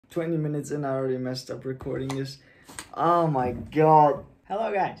20 minutes in, I already messed up recording this. Oh my god. Hello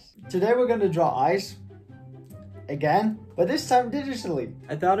guys. Today we're gonna draw eyes again, but this time digitally.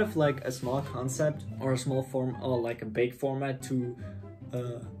 I thought of like a small concept or a small form or like a big format to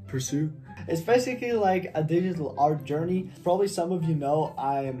pursue. It's basically like a digital art journey. Probably some of you know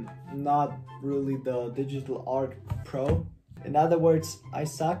I'm not really the digital art pro. In other words, I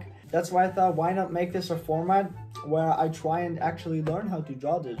suck. That's why I thought, why not make this a format where I try and actually learn how to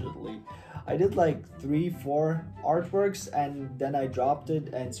draw digitally. I did like 3-4 artworks and then I dropped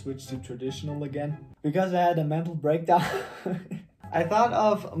it and switched to traditional again because I had a mental breakdown. I thought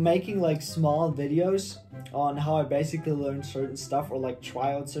of making like small videos on how I basically learned certain stuff or like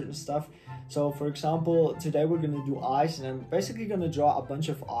try out certain stuff. So for example, today we're gonna do eyes and I'm basically gonna draw a bunch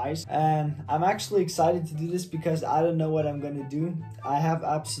of eyes. And I'm actually excited to do this because I don't know what I'm gonna do. I have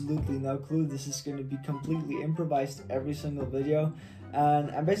absolutely no clue. This is gonna be completely improvised every single video.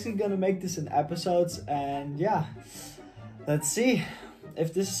 And I'm basically gonna make this in episodes and yeah, let's see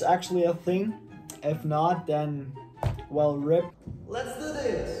if this is actually a thing. If not, then well, rip. Let's do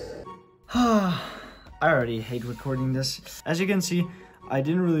this. I already hate recording this. As you can see, I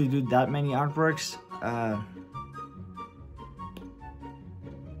didn't really do that many artworks.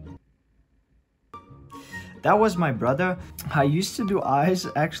 That was my brother. I used to do eyes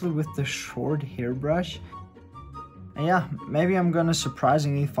actually with the short hairbrush. And yeah, maybe I'm gonna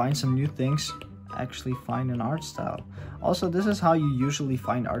surprisingly find some new things. Actually find an art style. Also, this is how you usually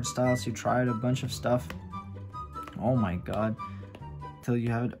find art styles. You try out a bunch of stuff. Oh my god. Till you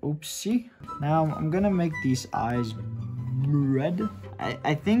have it. Oopsie. Now I'm gonna make these eyes red.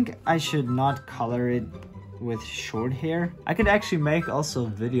 I think I should not color it with short hair. I could actually make also a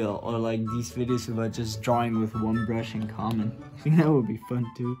video or like these videos about just drawing with one brush in common. I think that would be fun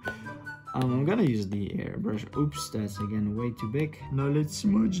too. I'm gonna use the airbrush. Oops, that's again way too big. Now let's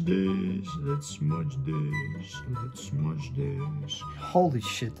smudge this. Let's smudge this. Let's smudge this. Holy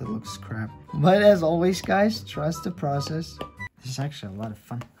shit, that looks crap. But as always, guys, trust the process. This is actually a lot of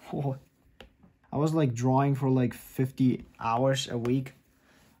fun. Oh. I was like drawing for like 50 hours a week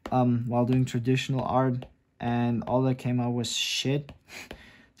while doing traditional art, and all that came out was shit.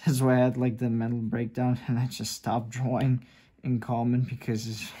 That's why I had like the mental breakdown and I just stopped drawing in common because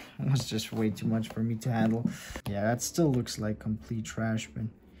it was just way too much for me to handle. Yeah, that still looks like complete trash, but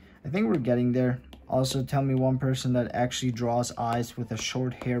I think we're getting there. Also, tell me one person that actually draws eyes with a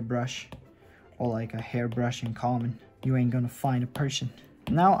short hairbrush or like a hairbrush in common. You ain't gonna find a person.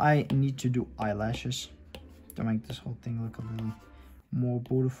 Now I need to do eyelashes to make this whole thing look a little more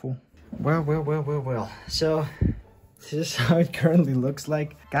beautiful. Well. So this is how it currently looks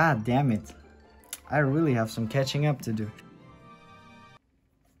like. God damn it. I really have some catching up to do.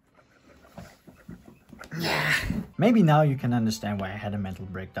 Maybe now you can understand why I had a mental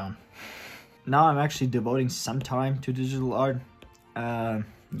breakdown. Now I'm actually devoting some time to digital art.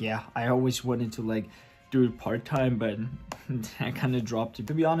 Yeah, I always wanted to like do it part-time, but I kind of dropped it.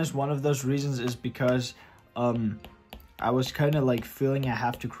 To be honest, one of those reasons is because I was kind of like feeling I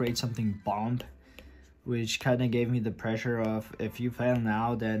have to create something bomb, which kind of gave me the pressure of if you fail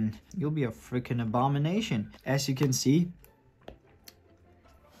now, then you'll be a freaking abomination. As you can see,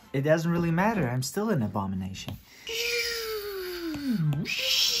 it doesn't really matter. I'm still an abomination.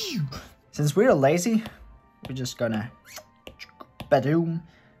 Since we're lazy, we're just gonna badoom.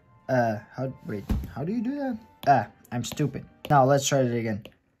 How do you do that? I'm stupid. Now let's try it again.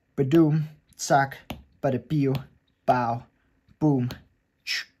 Badoom, suck, bada-pew, bow, boom.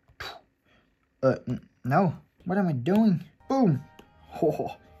 No. What am I doing? Boom.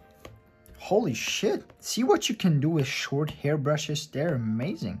 Oh. Holy shit. See what you can do with short hairbrushes? They're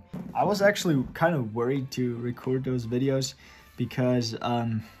amazing. I was actually kind of worried to record those videos because,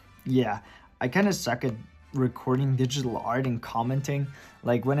 yeah, I kind of suck at recording digital art and commenting.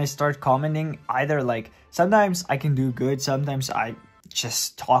 Like when I start commenting, either like sometimes I can do good, sometimes I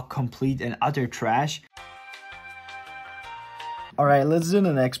just talk complete and utter trash. All right, let's do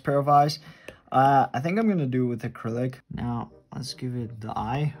the next pair of eyes. I think I'm gonna do it with acrylic. Now let's give it the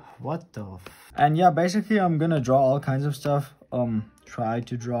eye. What the f— and yeah, basically I'm gonna draw all kinds of stuff. Try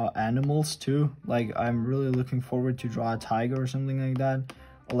to draw animals too. Like I'm really looking forward to draw a tiger or something like that,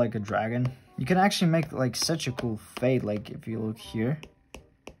 or like a dragon. You can actually make like such a cool fade. Like if you look here,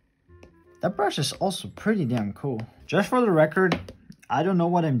 that brush is also pretty damn cool. Just for the record, I don't know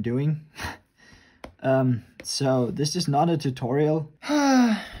what I'm doing. So this is not a tutorial.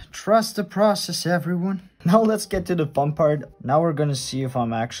 Trust the process, everyone. Now let's get to the fun part. Now we're gonna see if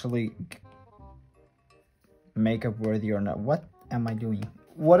I'm actually makeup worthy or not. What am I doing?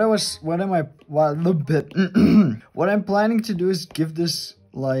 What I'm planning to do is give this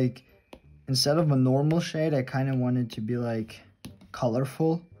like, instead of a normal shade, I kind of want it to be like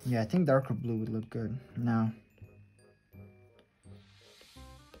colorful. Yeah, I think darker blue would look good. Now,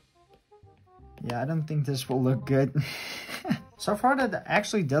 yeah, I don't think this will look good. So far, that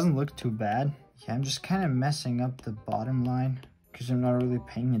actually doesn't look too bad. Yeah, I'm just kind of messing up the bottom line because I'm not really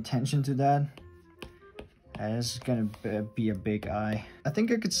paying attention to that. This is gonna be a big eye. I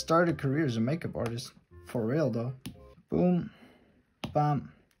think I could start a career as a makeup artist. For real though. Boom,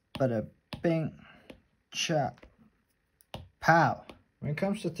 bam, bada bing, cha, pow. When it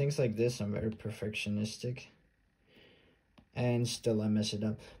comes to things like this, I'm very perfectionistic. And still I mess it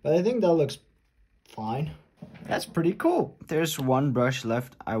up. But I think that looks fine. That's pretty cool. There's one brush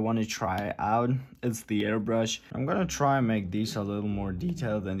left I want to try out. It's the airbrush. I'm gonna try and make these a little more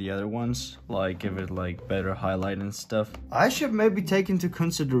detailed than the other ones, like give it like better highlight and stuff. I should maybe take into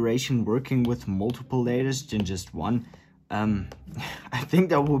consideration working with multiple layers than just one. I think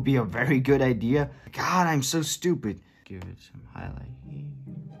that would be a very good idea. God, I'm so stupid. Give it some highlight here.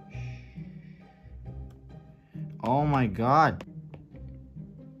 Oh my god.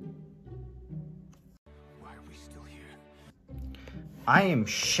 I am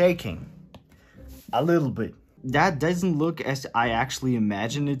shaking a little bit. That doesn't look as I actually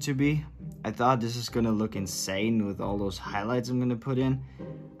imagined it to be. I thought this is gonna look insane with all those highlights I'm gonna put in.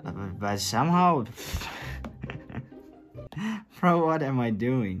 But somehow... Bro, what am I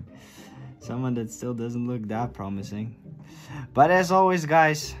doing? Someone that still doesn't look that promising. But as always,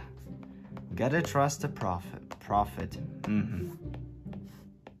 guys, gotta trust the prophet.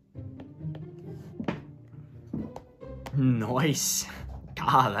 Nice.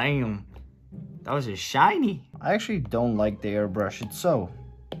 God damn. That was just shiny. I actually don't like the airbrush.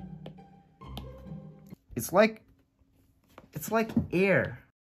 It's like air.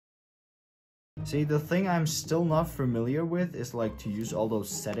 See, the thing I'm still not familiar with is like to use all those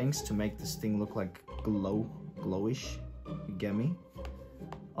settings to make this thing look like glowish. You get me?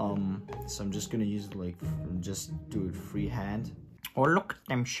 So I'm just gonna use it like, just do it freehand. Oh, look at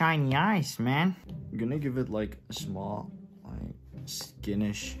them shiny eyes, man. I'm gonna give it like a small, like,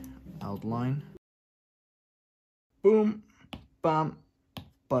 skinish outline. Boom, bam,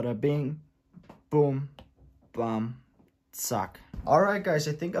 bada bing, boom, bam, suck. Alright guys,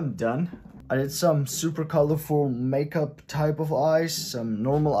 I think I'm done. I did some super colorful makeup type of eyes, some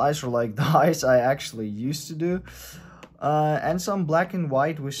normal eyes for like the eyes I actually used to do. And some black and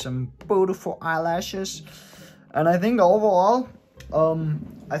white with some beautiful eyelashes. And I think overall,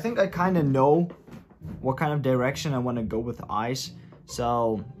 I think I kind of know what kind of direction I want to go with eyes,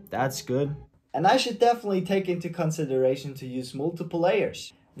 so that's good. And I should definitely take into consideration to use multiple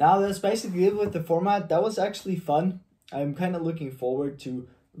layers. Now that's basically it with the format. That was actually fun. I'm kind of looking forward to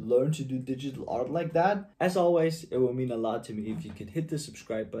learn to do digital art like that. As always, it will mean a lot to me if you could hit the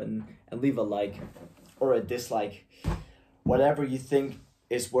subscribe button and leave a like or a dislike, whatever you think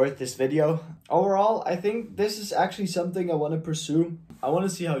is worth this video. Overall, I think this is actually something I want to pursue. I want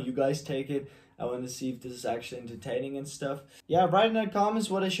to see how you guys take it. I want to see if this is actually entertaining and stuff. Yeah, write in the comments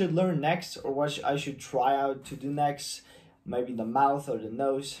what I should learn next or what I should try out to do next. Maybe the mouth or the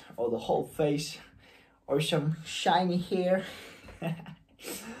nose or the whole face or some shiny hair.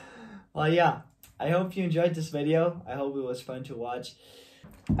 Well, yeah, I hope you enjoyed this video. I hope it was fun to watch.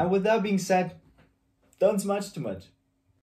 And with that being said, don't smudge too much.